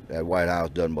that White House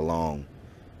doesn't belong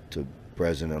to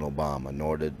President Obama,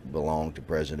 nor did it belong to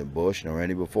President Bush, nor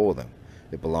any before them.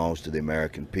 It belongs to the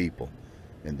American people.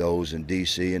 And those in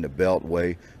D.C. and the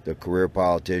Beltway, the career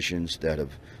politicians that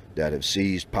have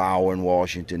seized power in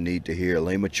Washington, need to hear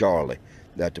Lima Charlie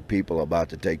that the people are about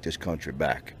to take this country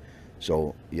back.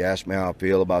 So you ask me how I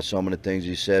feel about some of the things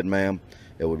he said, ma'am,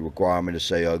 it would require me to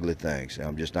say ugly things. And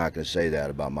I'm just not going to say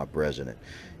that about my president.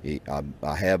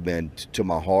 I have been, to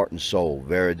my heart and soul,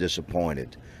 very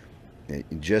disappointed.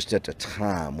 And just at the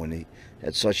time when he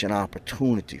had such an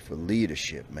opportunity for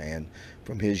leadership, man,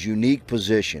 from his unique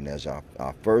position as our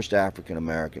first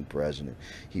African-American president,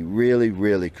 he really,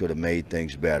 really could have made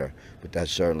things better. But that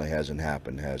certainly hasn't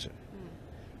happened, has it?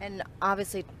 And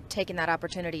obviously taking that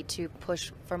opportunity to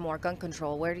push for more gun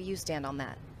control, where do you stand on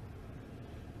that?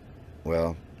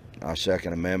 Well, our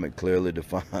Second Amendment clearly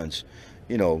defines,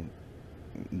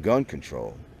 gun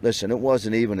control. Listen, it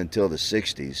wasn't even until the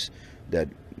 60s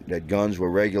that guns were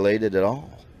regulated at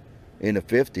all. In the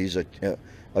 50s,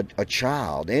 a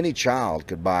child, any child,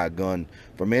 could buy a gun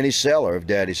from any seller if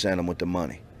daddy sent them with the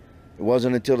money. It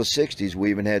wasn't until the 60s we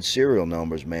even had serial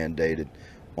numbers mandated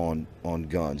on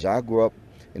guns. I grew up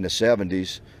in the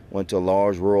 70s, went to a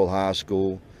large rural high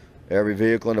school. Every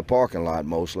vehicle in the parking lot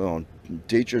mostly on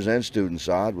teachers and student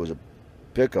side, was a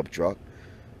pickup truck,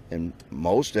 and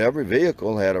most every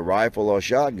vehicle had a rifle or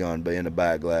shotgun in the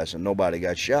back glass, and nobody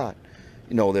got shot.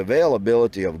 You know, the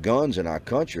availability of guns in our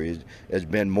country has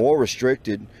been more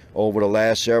restricted over the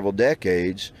last several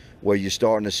decades, where you're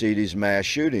starting to see these mass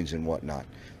shootings and whatnot.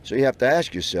 So you have to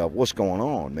ask yourself, what's going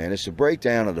on, man? It's a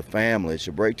breakdown of the family. It's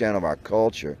a breakdown of our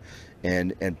culture.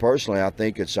 And personally, I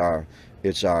think it's our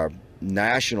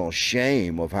national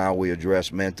shame of how we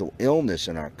address mental illness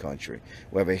in our country.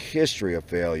 We have a history of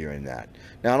failure in that.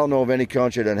 Now, I don't know of any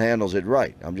country that handles it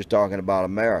right. I'm just talking about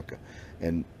America.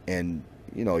 And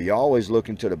you know, you always look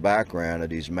into the background of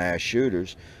these mass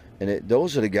shooters, and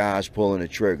those are the guys pulling the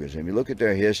triggers. And if you look at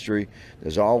their history,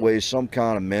 there's always some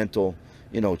kind of mental,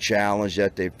 you know, challenge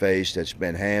that they face that's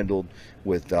been handled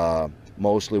with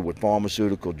mostly with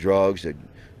pharmaceutical drugs that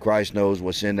Christ knows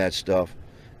what's in that stuff.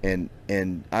 And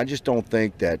I just don't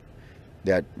think that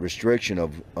restriction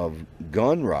of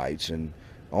gun rights and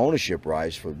ownership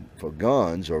rights for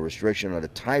guns, or restriction of the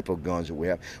type of guns that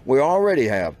we already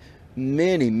have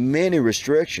many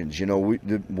restrictions. You know,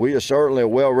 we are certainly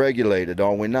well regulated,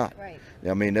 are we not? Right.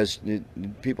 I mean, there's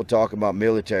people talk about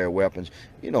military weapons.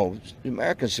 You know,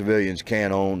 American civilians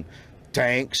can't own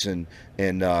tanks, and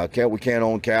we can't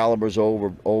own calibers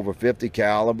over 50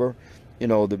 caliber. You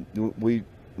know, we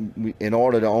in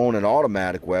order to own an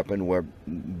automatic weapon, where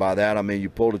by that I mean you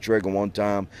pull the trigger one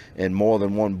time and more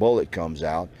than one bullet comes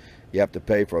out, you have to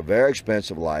pay for a very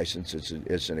expensive license.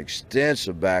 It's an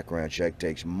extensive background check,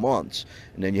 takes months,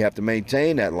 and then you have to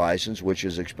maintain that license, which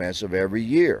is expensive every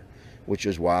year, which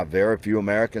is why very few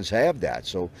Americans have that.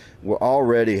 So we're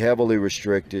already heavily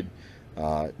restricted.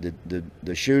 The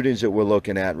shootings that we're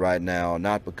looking at right now are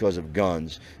not because of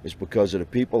guns. It's because of the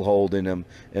people holding them,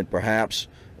 and perhaps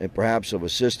of a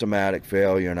systematic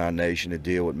failure in our nation to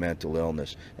deal with mental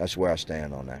illness. That's where I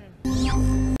stand on that.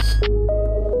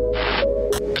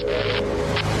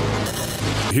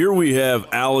 Here we have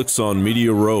Alex on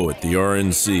Media Row at the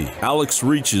RNC. Alex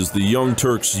reaches the Young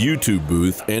Turks YouTube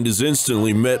booth and is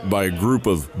instantly met by a group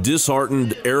of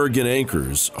disheartened, arrogant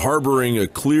anchors harboring a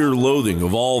clear loathing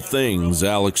of all things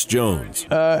Alex Jones.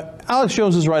 Alex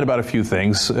Jones is right about a few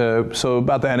things. So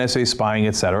about the NSA spying,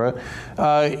 etc.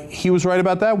 He was right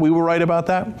about that. We were right about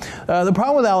that. The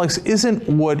problem with Alex isn't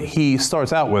what he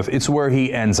starts out with. It's where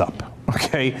he ends up.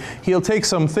 Okay? He'll take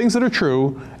some things that are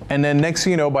true, and then next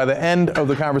thing you know, by the end of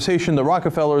the conversation, the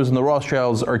Rockefellers and the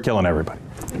Rothschilds are killing everybody.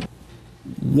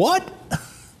 What?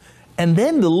 And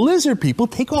then the lizard people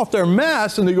take off their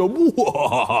masks and they go,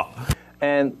 whoa.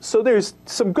 And so there's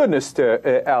some goodness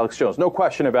to Alex Jones, no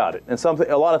question about it, and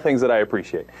a lot of things that I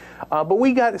appreciate. But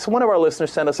one of our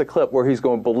listeners sent us a clip where he's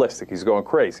going ballistic. He's going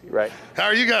crazy, right? How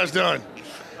are you guys doing?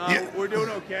 We're doing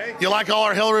okay. You like all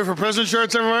our Hillary for President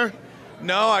shirts everywhere?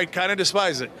 No, I kind of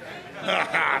despise it.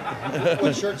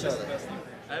 What shirts are they?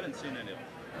 I haven't seen any of them.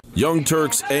 Young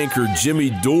Turks anchor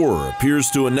Jimmy Dore appears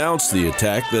to announce the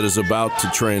attack that is about to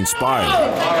transpire.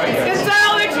 It's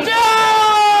Alex Jones!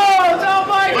 Oh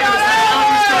my God!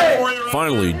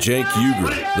 Finally, Cenk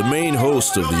Uygur, the main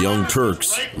host of the Young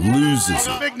Turks, loses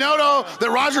it. Big noto that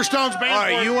Roger Stone's banned. All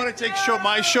right, you want to take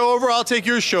my show over? I'll take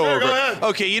your show over. Go ahead.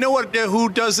 Okay, you know what? Who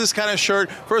does this kind of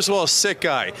shirt? First of all, a sick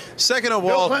guy. Second of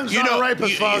all, you know,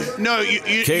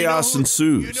 chaos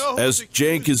ensues as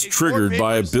Cenk is triggered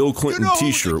by a Bill Clinton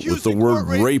T-shirt with the word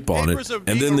rape on it,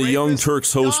 and then the Young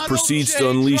Turks host proceeds to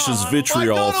unleash his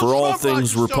vitriol for all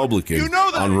things Republican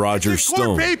on Roger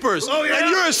Stone. Papers, and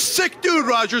you're a sick dude,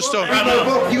 Roger Stone.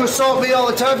 You assault me all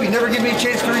the time. You never give me a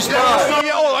chance to respond.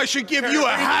 Oh, I should give you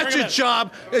a hatchet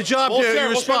job, to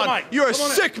respond. You're a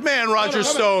sick man, Roger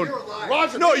Stone.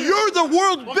 No, you're the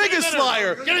world's biggest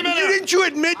liar. Didn't you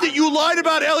admit that you lied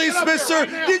about Elliot Spitzer?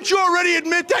 Didn't you already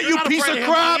admit that, you piece of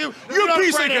crap? You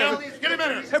piece of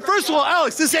crap. And first of all,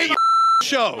 Alex, this ain't your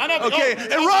show, okay?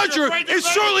 And Roger, it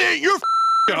surely ain't your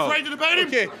show. Afraid to debate him?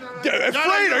 Okay.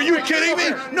 Afraid? Are you kidding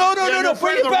me? No.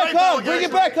 Bring it back on. Bring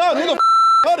it back on. Who the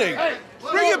cutting?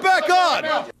 Bring it back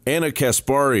on! Anna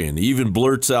Kasparian even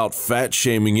blurts out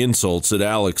fat-shaming insults at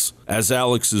Alex as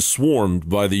Alex is swarmed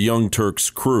by the Young Turks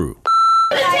crew.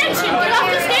 Attention! Get off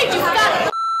the stage, you fat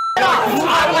off! Get off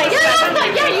the...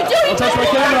 Yeah, you do! Don't touch my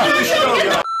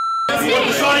camera!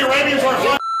 The Saudi Arabians are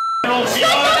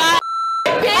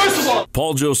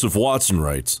Paul Joseph Watson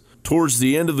writes, towards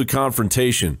the end of the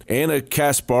confrontation, Anna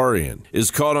Kasparian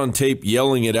is caught on tape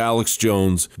yelling at Alex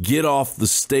Jones, "Get off the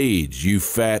stage, you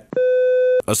fat..."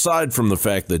 Aside from the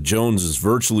fact that Jones is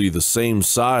virtually the same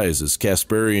size as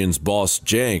Kasparian's boss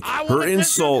Jank, her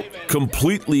insult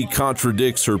completely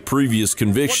contradicts her previous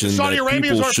conviction that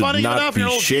people should not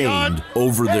be shamed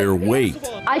over their weight.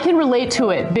 I can relate to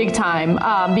it big time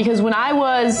because when I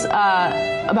was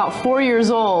about 4 years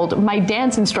old, my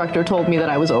dance instructor told me that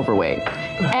I was overweight.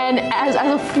 And as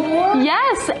a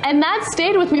yes, and that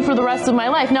stayed with me for the rest of my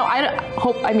life. Now, I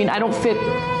don't fit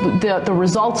the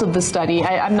results of the study.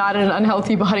 I'm not an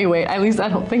unhealthy body weight. At least I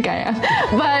don't think I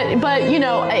am. But you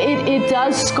know, it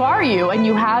does scar you, and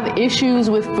you have issues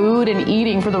with food and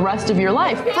eating for the rest of your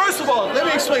life. First of all, let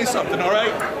me explain something, all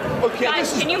right? Okay,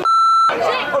 Guys, can you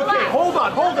okay, hold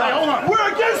on.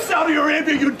 We're against Saudi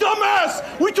Arabia, you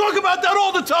dumbass! We talk about that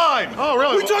all the time! Oh,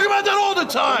 really? We talk about that all the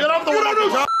time! Get off the You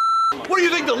don't know what do you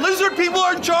think, the lizard people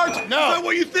are in charge? No. Is that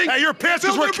what you think? Hey, you're pissed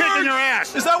because we're kicking your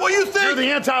ass. Is that what you think? You're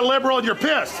the anti-liberal and you're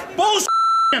pissed. Bullshit!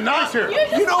 Nice here.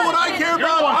 You know what I care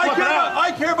about?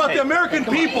 I care about the American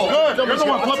people. Good. You're the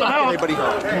one flipping out.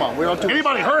 Come on, we don't do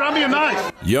anybody hurt? I'm being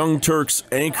nice. Young Turks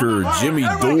anchor Jimmy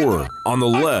Dore on the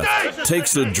left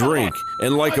takes a drink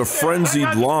and, like a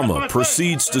frenzied llama,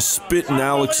 proceeds to spit in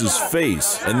Alex's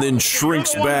face and then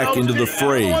shrinks back into the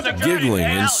fray, giggling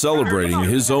and celebrating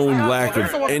his own lack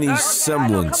of any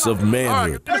semblance of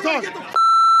manhood.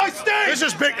 This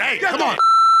is big. Hey, come on.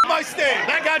 My stage.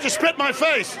 That guy just spit in my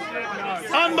face.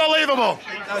 Unbelievable.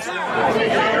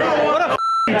 What a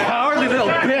cowardly little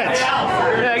bitch.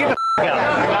 Yeah, get the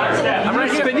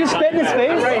out. Did you spit in his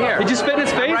face? Right here. Did you spit in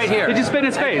his face? Right here. Did you spit in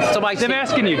his face? So I'm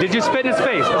asking you, did you spit in his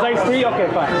face? Was I free?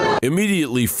 Okay, fine.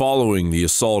 Immediately following the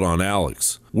assault on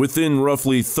Alex, within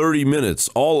roughly 30 minutes,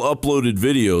 all uploaded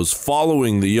videos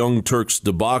following the Young Turks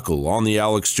debacle on the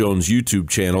Alex Jones YouTube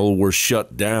channel were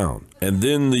shut down. And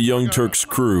then the Young Turks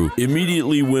crew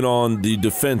immediately went on the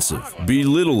defensive,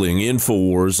 belittling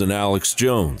INFOWARS and Alex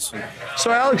Jones. So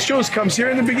Alex Jones comes here.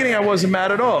 In the beginning, I wasn't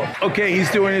mad at all. Okay,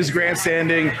 he's doing his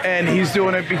grandstanding, and he's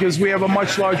doing it because we have a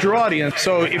much larger audience.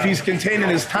 So if he's containing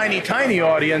his tiny, tiny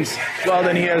audience, well,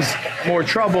 then he has more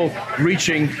trouble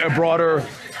reaching a broader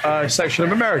section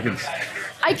of Americans.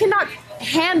 I cannot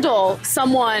handle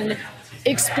someone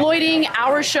exploiting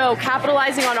our show,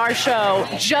 capitalizing on our show,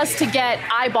 just to get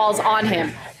eyeballs on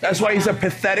him. That's why he's a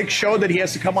pathetic show that he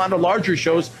has to come on to larger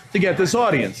shows to get this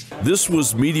audience. This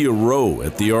was Media Row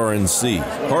at the RNC,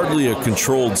 hardly a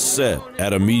controlled set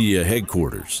at a media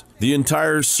headquarters. The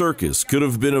entire circus could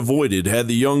have been avoided had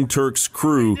the Young Turks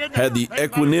crew had the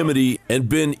equanimity and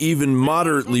been even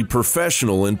moderately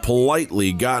professional and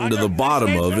politely gotten to the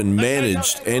bottom of and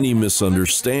managed any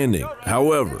misunderstanding.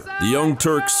 However, the Young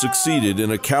Turks succeeded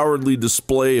in a cowardly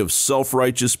display of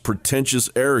self-righteous, pretentious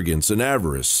arrogance and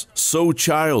avarice, so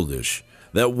childish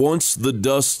that once the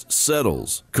dust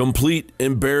settles, complete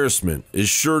embarrassment is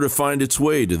sure to find its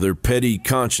way to their petty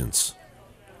conscience.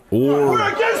 Or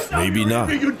maybe not.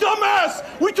 You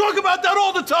dumbass! We talk about that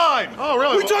all the time! Oh,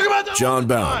 really? We talk about that John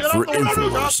Bound for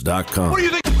INFOWARS.com. What do you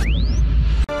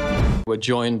think? We're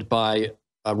joined by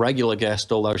a regular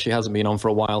guest, although she hasn't been on for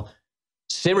a while,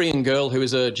 Syrian girl who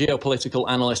is a geopolitical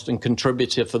analyst and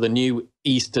contributor for the New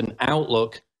Eastern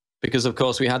Outlook, because, of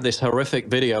course, we had this horrific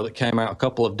video that came out a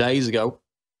couple of days ago,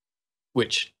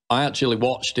 which I actually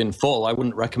watched in full. I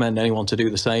wouldn't recommend anyone to do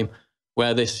the same,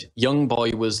 where this young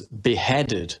boy was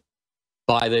beheaded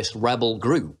by this rebel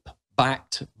group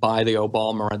backed by the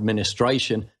Obama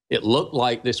administration. It looked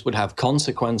like this would have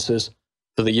consequences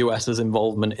for the US's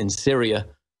involvement in Syria,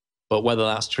 but whether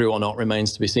that's true or not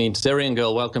remains to be seen. Syrian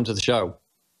girl, welcome to the show.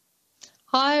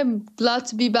 Hi, I'm glad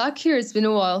to be back here. It's been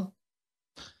a while.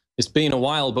 It's been a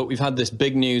while, but we've had this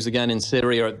big news again in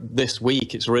Syria this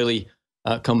week. It's really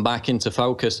come back into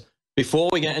focus. Before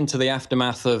we get into the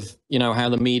aftermath of, you know, how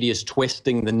the media is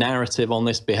twisting the narrative on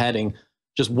this beheading,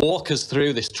 just walk us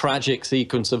through this tragic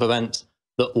sequence of events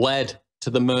that led to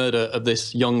the murder of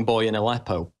this young boy in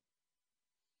Aleppo.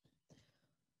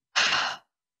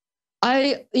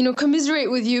 I,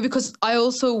 commiserate with you because I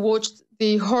also watched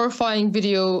the horrifying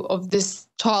video of this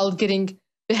child getting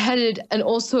beheaded and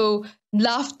also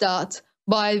laughed at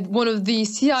by one of the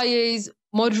CIA's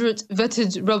moderate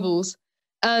vetted rebels.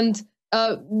 And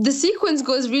the sequence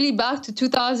goes really back to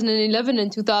 2011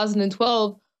 and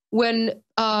 2012 when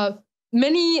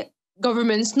many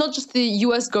governments, not just the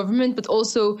US government, but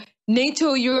also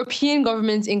NATO European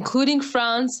governments, including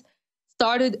France,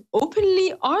 started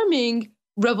openly arming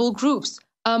rebel groups.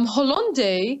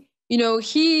 Hollande,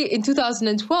 he in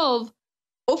 2012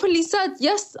 openly said,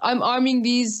 yes, I'm arming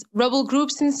these rebel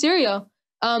groups in Syria.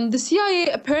 The CIA,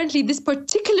 apparently this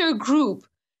particular group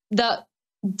that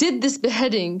did this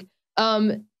beheading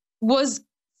was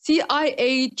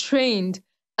CIA trained.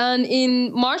 And in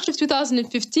March of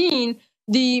 2015,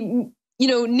 the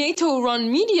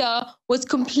NATO-run media was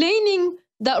complaining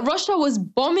that Russia was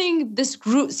bombing this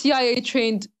group,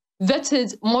 CIA-trained, vetted,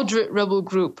 moderate rebel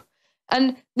group.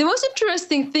 And the most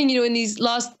interesting thing, in these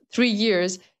last 3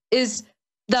 years is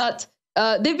that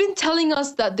they've been telling us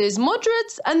that there's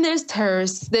moderates and there's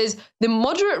terrorists. There's the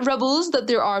moderate rebels that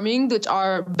they're arming, which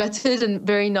are vetted and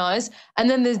very nice. And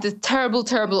then there's the terrible,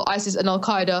 terrible ISIS and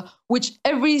Al-Qaeda, which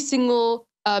every single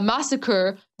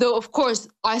massacre, though of course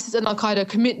ISIS and Al-Qaeda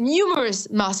commit numerous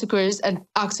massacres and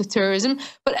acts of terrorism,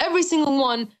 but every single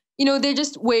one, they're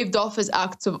just waved off as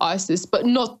acts of ISIS, but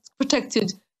not protected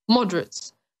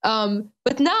moderates.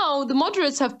 But now the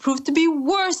moderates have proved to be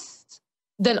worse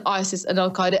than ISIS and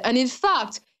Al-Qaeda. And in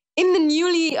fact, in the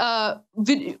newly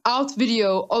out video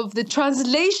of the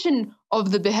translation of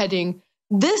the beheading,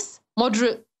 this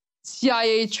moderate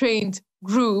CIA-trained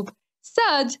group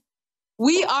said,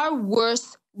 "We are worse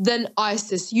than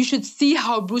ISIS. You should see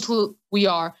how brutal we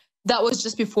are." That was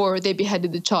just before they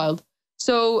beheaded the child.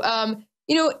 So,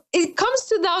 it comes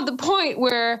to now the point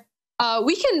where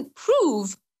we can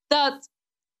prove that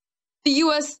the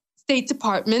US State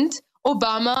Department,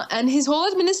 Obama, and his whole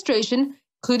administration,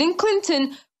 including Clinton,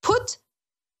 put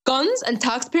guns and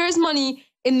taxpayers' money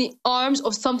in the arms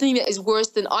of something that is worse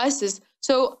than ISIS.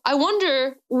 So I wonder,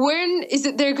 when is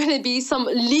it there going to be some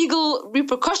legal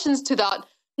repercussions to that?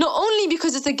 Not only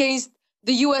because it's against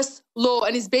the US law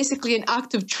and is basically an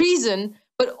act of treason,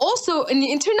 but also in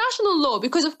the international law,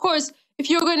 because of course, if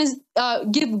you're going to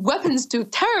give weapons to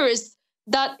terrorists,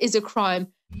 that is a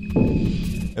crime.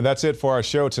 And that's it for our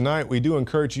show tonight. We do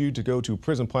encourage you to go to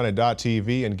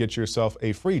prisonplanet.tv and get yourself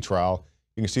a free trial.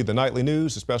 You can see the nightly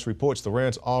news, the special reports, the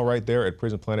rants, all right there at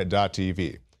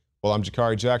prisonplanet.tv. Well, I'm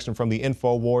Jakari Jackson from the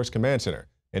InfoWars Command Center,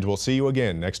 and we'll see you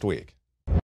again next week.